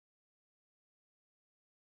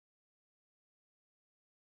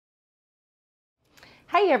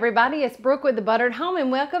Hey everybody, it's Brooke with the Buttered Home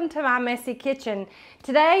and welcome to my messy kitchen.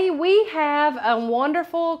 Today we have a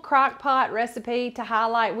wonderful crock pot recipe to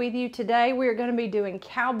highlight with you. Today we are going to be doing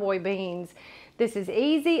cowboy beans. This is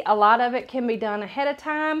easy. A lot of it can be done ahead of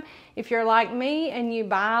time. If you're like me and you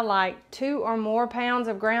buy like 2 or more pounds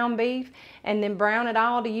of ground beef and then brown it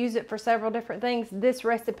all to use it for several different things, this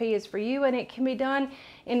recipe is for you and it can be done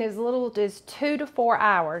in as little as 2 to 4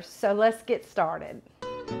 hours. So let's get started.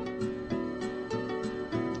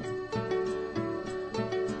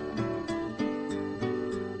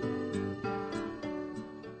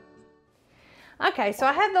 Okay, so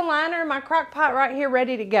I have the liner in my crock pot right here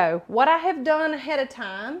ready to go. What I have done ahead of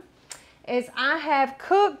time is I have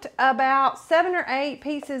cooked about 7 or 8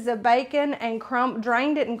 pieces of bacon and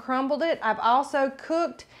drained it and crumbled it. I've also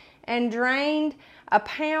cooked and drained a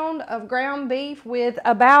pound of ground beef with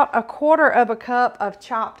about 1/4 cup of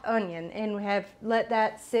chopped onion, and we have let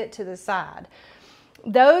that sit to the side.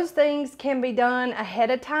 Those things can be done ahead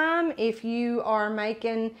of time if you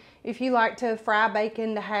like to fry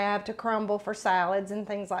bacon to crumble for salads and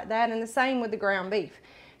things like that, and the same with the ground beef.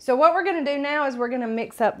 So what we're going to do now is we're going to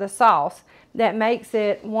mix up the sauce that makes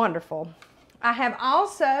it wonderful. I have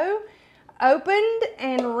also opened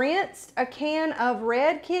and rinsed a can of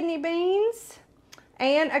red kidney beans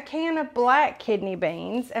and a can of black kidney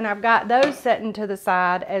beans, and I've got those setting to the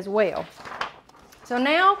side as well. So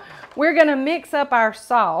now we're going to mix up our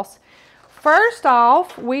sauce. First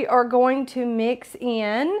off, we are going to mix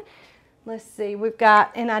in, let's see, we've got,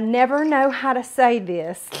 and I never know how to say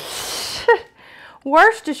this,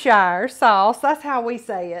 Worcestershire sauce. That's how we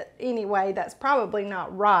say it. Anyway, that's probably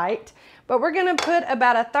not right. But we're going to put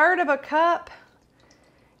about 1/3 cup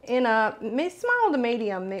in a small to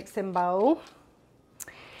medium mixing bowl.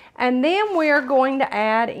 And then we're going to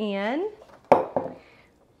add in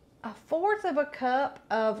 1/4 cup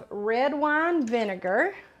of red wine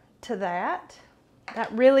vinegar to that.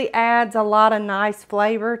 That really adds a lot of nice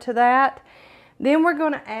flavor to that. Then we're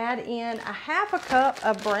going to add in 1/2 cup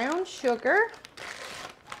of brown sugar.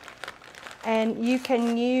 And you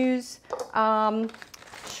can use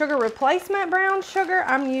sugar replacement brown sugar.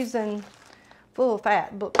 I'm using full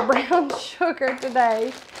fat brown sugar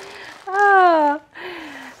today.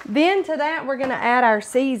 Then to that we're going to add our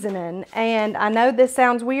seasoning, and I know this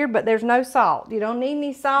sounds weird, but there's no salt. You don't need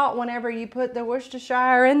any salt whenever you put the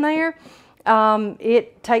Worcestershire in there.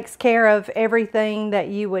 It takes care of everything that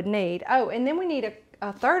you would need. Oh, and then we need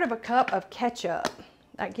 1/3 cup of ketchup.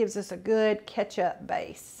 That gives us a good ketchup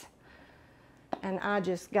base. And I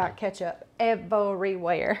just got ketchup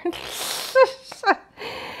everywhere.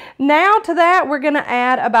 Now to that we're going to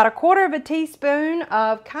add about 1/4 teaspoon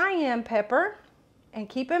of cayenne pepper. And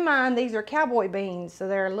keep in mind, these are cowboy beans, so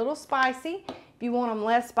they're a little spicy. If you want them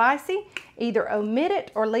less spicy, either omit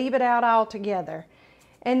it or leave it out altogether.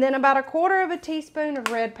 And then about 1/4 teaspoon of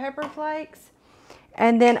red pepper flakes.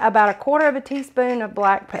 And then about 1/4 teaspoon of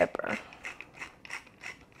black pepper.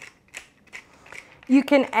 You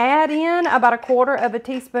can add in about 1/4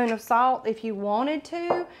 teaspoon of salt if you wanted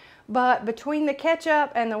to, but between the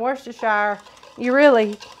ketchup and the Worcestershire, you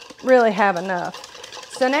really have enough.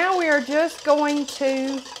 So now we are just going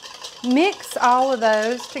to mix all of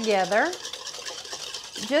those together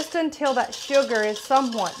just until that sugar is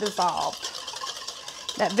somewhat dissolved.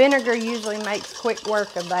 That vinegar usually makes quick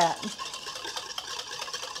work of that.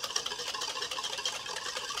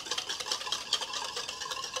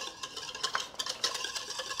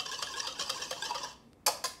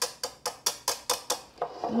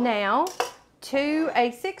 Now, to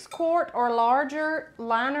a 6-quart or larger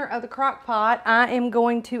liner of the crock pot, I am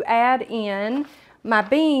going to add in my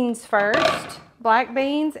beans first, black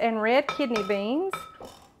beans and red kidney beans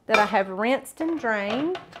that I have rinsed and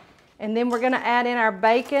drained. And then we're going to add in our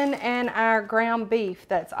bacon and our ground beef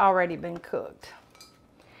that's already been cooked.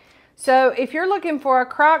 So if you're looking for a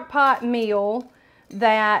crock pot meal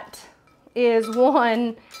that is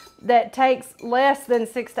one that takes less than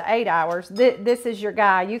 6 to 8 hours, this is your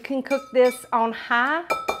guy. You can cook this on high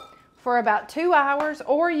for about 2 hours,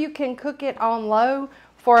 or you can cook it on low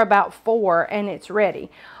for about 4 and it's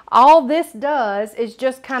ready. All this does is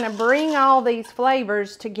just kind of bring all these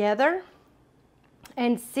flavors together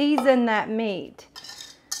and season that meat.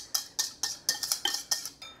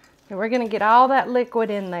 And we're going to get all that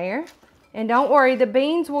liquid in there. And don't worry, the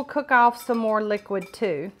beans will cook off some more liquid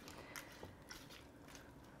too.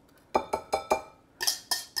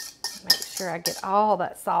 I get all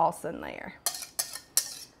that sauce in there.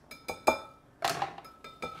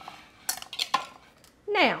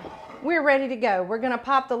 Now, we're ready to go. We're gonna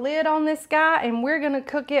pop the lid on this guy and we're gonna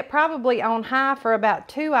cook it probably on high for about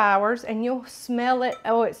 2 hours, and you'll smell it.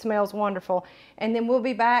 Oh, it smells wonderful. And then we'll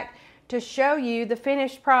be back to show you the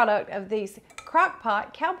finished product of these crock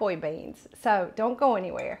pot cowboy beans. So don't go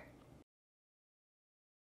anywhere.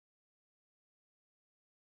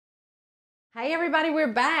 Hey everybody,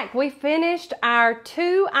 we're back. We finished our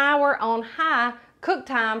 2 hour on high cook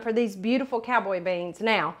time for these beautiful cowboy beans.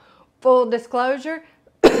 Now, full disclosure,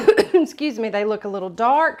 excuse me, they look a little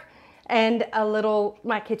dark and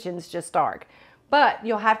my kitchen's just dark. But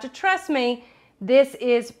you'll have to trust me, this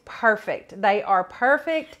is perfect. They are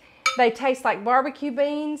perfect. They taste like barbecue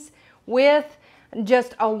beans with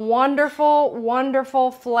just a wonderful,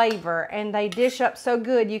 wonderful flavor, and they dish up so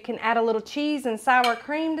good. You can add a little cheese and sour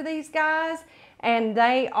cream to these guys, and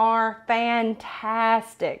they are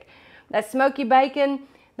fantastic. That smoky bacon,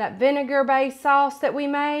 that vinegar-based sauce that we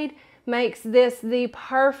made makes this the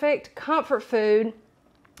perfect comfort food.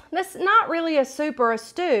 This is not really a soup or a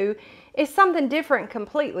stew. It's something different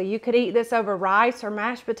completely. You could eat this over rice or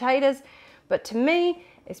mashed potatoes, but to me,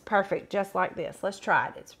 it's perfect just like this. Let's try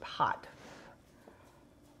it. It's hot.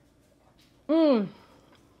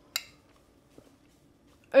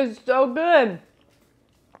 It's so good.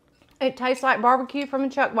 It tastes like barbecue from a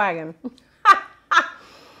chuck wagon.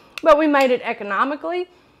 But we made it economically,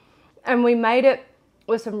 and we made it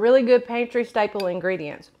with some really good pantry staple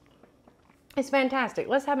ingredients. It's fantastic.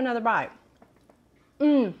 Let's have another bite.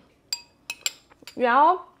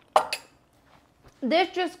 Y'all, this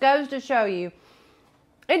just goes to show you,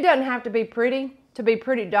 it doesn't have to be pretty to be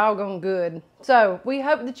pretty doggone good. So we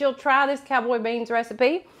hope that you'll try this cowboy beans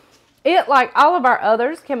recipe. It, like all of our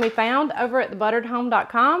others, can be found over at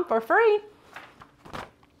thebutteredhome.com for free.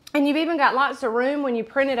 And you've even got lots of room when you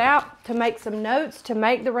print it out to make some notes to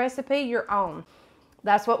make the recipe your own.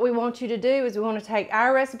 That's what we want you to do, is we want to take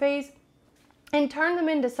our recipes and turn them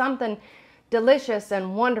into something delicious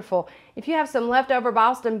and wonderful. If you have some leftover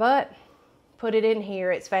Boston butt, put it in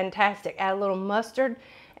here. It's fantastic. Add a little mustard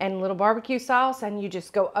and a little barbecue sauce, and you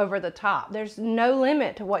just go over the top. There's no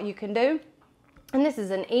limit to what you can do. And this is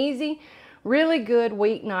an easy, really good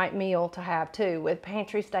weeknight meal to have too, with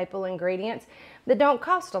pantry staple ingredients that don't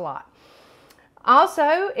cost a lot.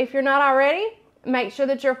 Also, if you're not already, make sure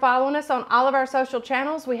that you're following us on all of our social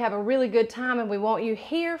channels. We have a really good time, and we want you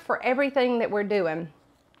here for everything that we're doing.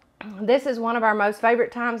 This is one of our most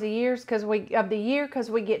favorite times of the year because we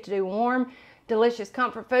get to do warm, delicious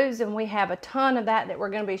comfort foods, and we have a ton of that we're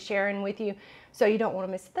going to be sharing with you, so you don't want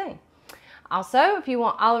to miss a thing. Also, if you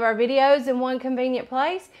want all of our videos in one convenient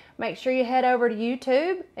place, make sure you head over to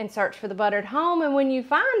YouTube and search for The Buttered Home, and when you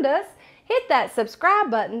find us, hit that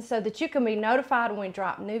subscribe button so that you can be notified when we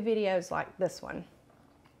drop new videos like this one.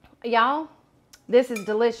 Y'all, this is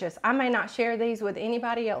delicious. I may not share these with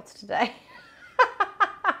anybody else today.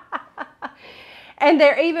 And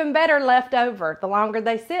they're even better left over. The longer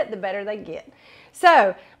they sit, the better they get.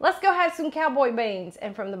 So let's go have some cowboy beans.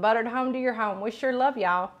 And from the buttered home to your home, we sure love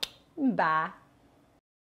y'all. Bye.